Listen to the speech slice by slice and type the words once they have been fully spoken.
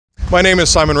My name is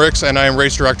Simon Rix, and I am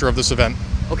race director of this event.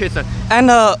 Okay, sir. And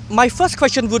my first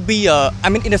question would be, I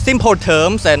mean, in a simple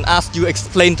terms, and ask you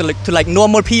explain to like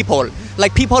normal people,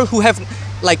 like people who have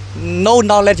like no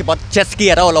knowledge about jet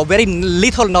ski at all, or very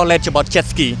little knowledge about jet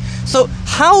ski. So,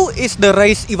 how is the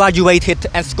race evaluated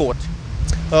and scored?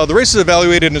 The race is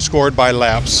evaluated and scored by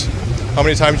laps. How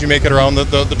many times you make it around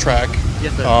the track.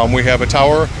 Yes, sir. We have a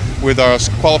tower with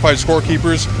qualified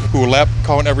scorekeepers who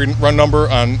count every run number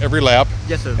on every lap.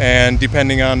 Yes, sir. And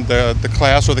depending on the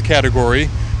class or the category,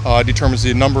 determines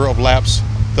the number of laps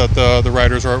that the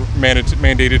riders are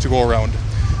mandated to go around.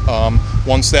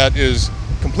 Once that is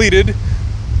completed,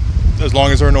 as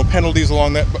long as there are no penalties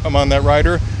on that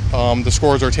rider, the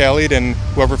scores are tallied, and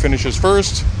whoever finishes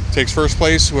first takes first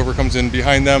place. Whoever comes in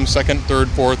behind them, second, third,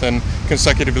 fourth, and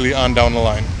consecutively on down the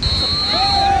line.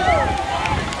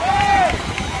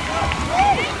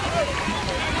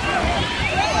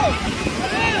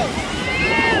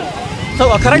 So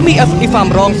correct me if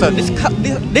I'm wrong, sir.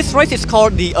 This race is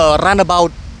called the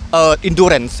Runabout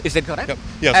Endurance. Is it correct? Yep.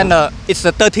 Yes. And it's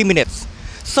 30 minutes.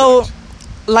 So,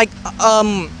 like,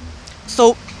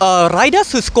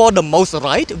 riders who score the most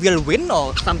will win,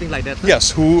 or something like that. Sir?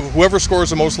 Yes. Whoever scores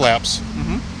the most laps.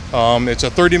 Mm-hmm. It's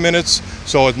 30 minutes,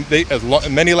 so as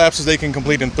many laps as they can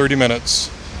complete in 30 minutes.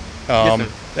 Yes,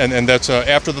 and that's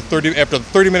after the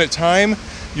 30-minute time,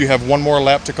 you have one more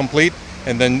lap to complete,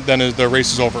 and then the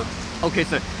race is over. Okay,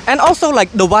 sir. And also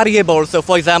like the variables, so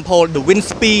for example, the wind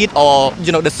speed, or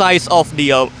the size of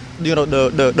the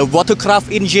the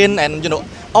watercraft engine, and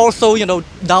also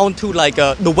down to like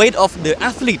the weight of the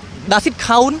athlete. Does it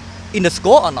count in the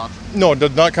score or not? No, it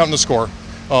does not count in the score.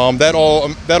 That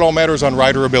all matters on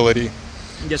rider ability.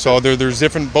 Yes, so there's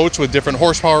different boats with different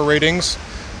horsepower ratings.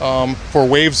 For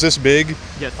waves this big,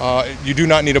 yes, you do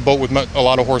not need a boat with a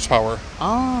lot of horsepower.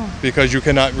 Because you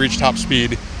cannot reach top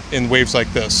speed in waves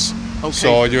like this. Okay,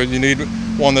 so you need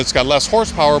one that's got less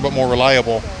horsepower but more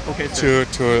reliable, okay,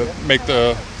 to make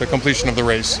the completion of the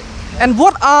race. And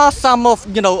what are some of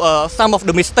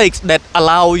the mistakes that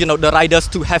allow the riders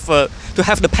to have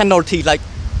the penalty? Like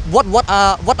what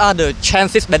are the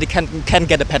chances that they can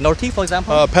get a penalty, for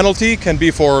example? Penalty can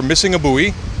be for missing a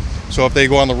buoy. So if they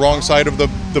go on the wrong side of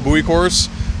the buoy course,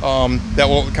 that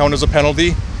will count as a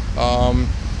penalty.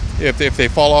 If they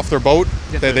fall off their boat,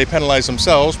 yes, they penalize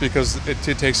themselves, because it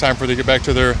takes time for them to get back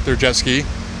to their jet ski.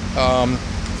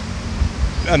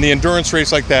 On the endurance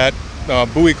race like that,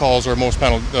 buoy calls are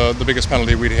the biggest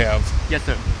penalty we'd have. Yes,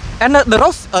 sir. And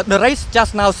the race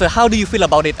just now, sir, how do you feel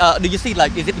about it? Do you see,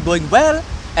 like, is it going well?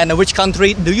 And which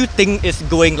country do you think is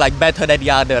going like better than the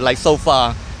other? Like so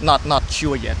far, not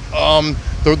sure yet.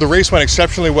 The race went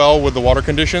exceptionally well with the water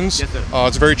conditions. Yes, sir.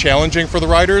 It's very challenging for the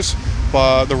riders,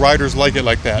 but the riders like it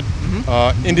like that.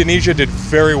 Mm-hmm. Indonesia did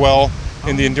very well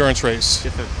in the endurance race.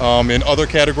 Yes, sir. In other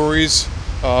categories,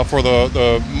 for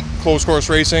the closed course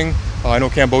racing, I know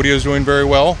Cambodia is doing very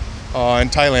well,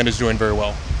 and Thailand is doing very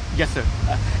well. Yes, sir.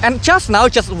 And just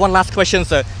one last question,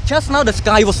 sir. Just now the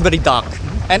sky was very dark,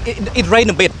 and it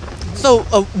rained a bit. So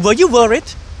were you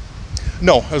worried?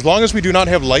 No, as long as we do not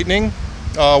have lightning,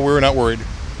 we're not worried.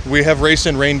 We have raced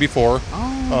in rain before,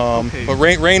 okay. But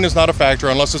rain is not a factor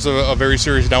unless it's a very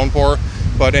serious downpour.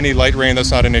 But any light rain,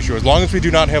 that's not an issue. As long as we do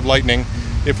not have lightning.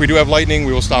 If we do have lightning,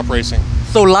 we will stop racing.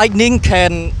 So lightning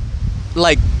can,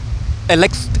 like,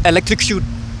 electrocute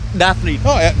the athlete?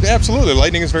 Oh, absolutely.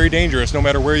 Lightning is very dangerous no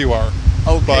matter where you are.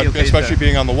 Okay, but okay, especially sir.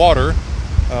 being on the water,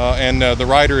 and the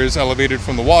rider is elevated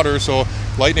from the water, so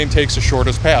lightning takes the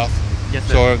shortest path. Yes,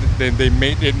 sir. So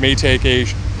it may take a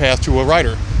path to a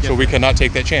rider, yes, so we sir. cannot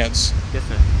take that chance. Yes,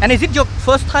 sir. And is it your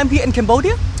first time here in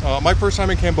Cambodia? My first time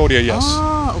in Cambodia, yes.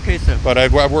 Okay, sir. But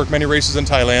I've worked many races in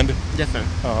Thailand. Yes, sir.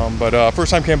 But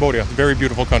first time Cambodia, very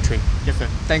beautiful country. Yes, sir.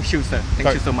 Thank you, sir.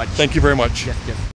 Thank you so much. Thank you very much. Yes, yes.